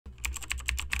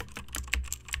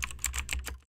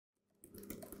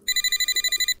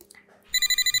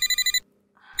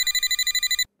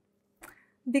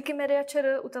Wikimedia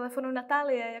ČR u telefonu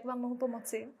Natálie, jak vám mohu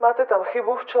pomoci? Máte tam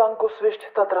chybu v článku Sviště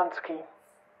tatranský.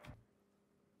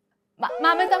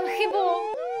 Máme tam chybu!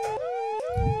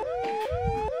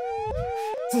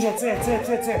 Cože?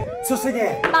 Co se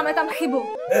děje? Máme tam chybu.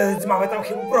 Máme tam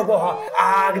chybu, pro boha.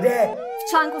 A kde? V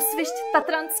článku Sviště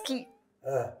tatranský.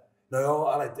 No jo,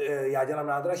 ale já dělám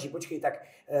nádraží, počkej, tak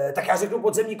já řeknu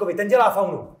podzemníkovi, ten dělá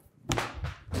faunu.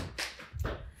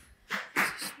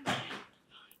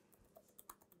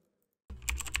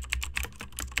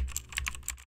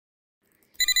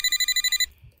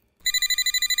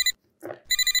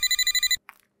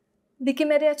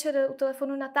 Wikimedia ČR u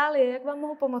telefonu Natálie, jak vám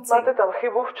mohu pomoci? Máte tam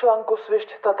chybu v článku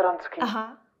Sviště tatranský.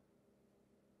 Aha.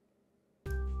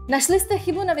 Našli jste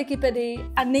chybu na Wikipedii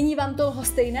a není vám to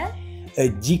lhostejné?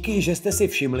 Díky, že jste si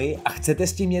všimli a chcete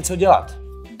s tím něco dělat.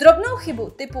 Drobnou chybu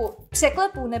typu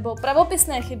překlepu nebo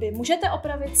pravopisné chyby můžete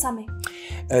opravit sami.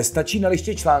 Stačí na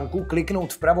liště článku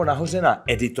kliknout vpravo nahoře na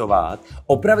editovat,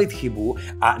 opravit chybu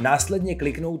a následně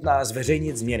kliknout na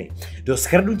zveřejnit změny. Do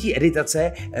shrnutí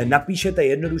editace napíšete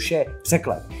jednoduše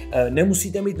překlep.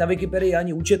 Nemusíte mít na Wikipedii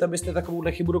ani účet, abyste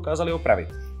takovouhle chybu dokázali opravit.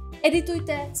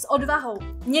 Editujte s odvahou.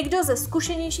 Někdo ze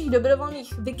zkušenějších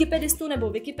dobrovolných wikipedistů nebo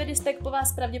wikipedistek po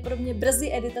vás pravděpodobně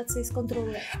brzy editaci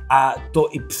zkontroluje. A to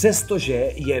i přesto,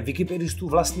 že je wikipedistů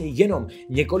vlastně jenom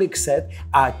několik set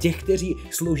a těch, kteří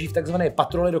slouží v takzvané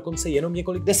patrole, dokonce jenom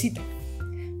několik desítek.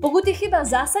 Pokud je chyba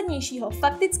zásadnějšího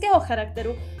faktického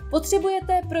charakteru,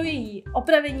 potřebujete pro její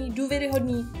opravení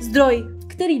důvěryhodný zdroj,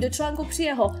 který do článku při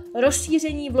jeho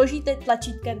rozšíření vložíte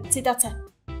tlačítkem citace.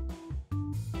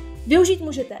 Využít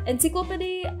můžete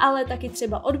encyklopedii, ale taky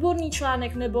třeba odborný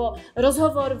článek nebo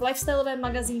rozhovor v lifestyleovém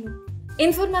magazínu.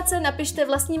 Informace napište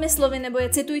vlastními slovy nebo je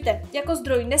citujte. Jako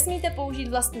zdroj nesmíte použít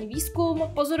vlastní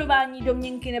výzkum, pozorování,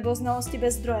 domněnky nebo znalosti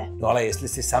bez zdroje. No ale jestli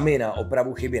si sami na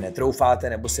opravu chyby netroufáte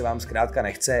nebo si vám zkrátka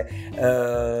nechce,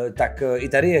 tak i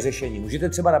tady je řešení. Můžete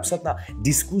třeba napsat na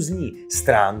diskuzní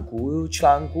stránku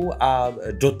článku a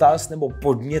dotaz nebo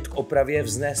podnět k opravě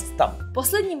vznést tam.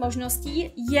 Poslední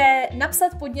možností je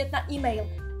napsat podnět na e-mail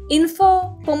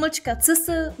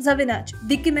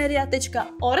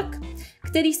info@cs@wikimedia.org,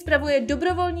 který spravuje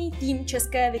dobrovolný tým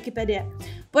České Wikipedie.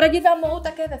 Poradit vám mohou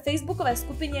také ve facebookové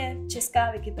skupině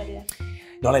Česká Wikipedie.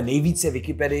 No ale nejvíce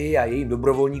Wikipedii a jejím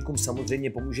dobrovolníkům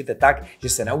samozřejmě pomůžete tak, že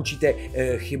se naučíte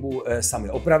chybu sami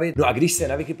opravit. No a když se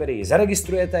na Wikipedii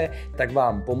zaregistrujete, tak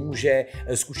vám pomůže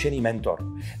zkušený mentor.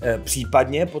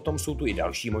 Případně potom jsou tu i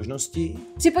další možnosti.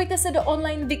 Připojte se do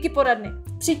online wiki poradny.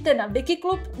 Přijďte na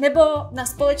Wikiklub nebo na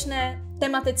společné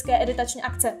tematické editační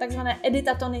akce, takzvané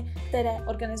editatony, které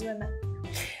organizujeme.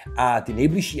 A ty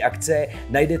nejbližší akce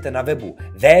najdete na webu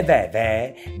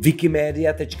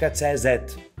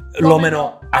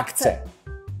www.wikimedia.cz/akce.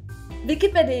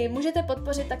 Wikipedii můžete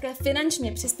podpořit také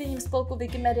finančně přispěním spolku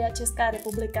Wikimedia Česká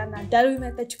republika na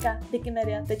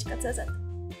darujme.wikimedia.cz.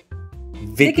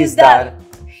 Wikizdar!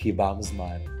 Chybám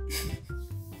zmar.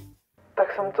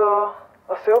 Tak jsem to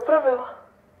asi opravil.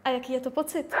 A jaký je to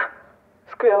pocit?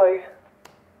 Skvělej.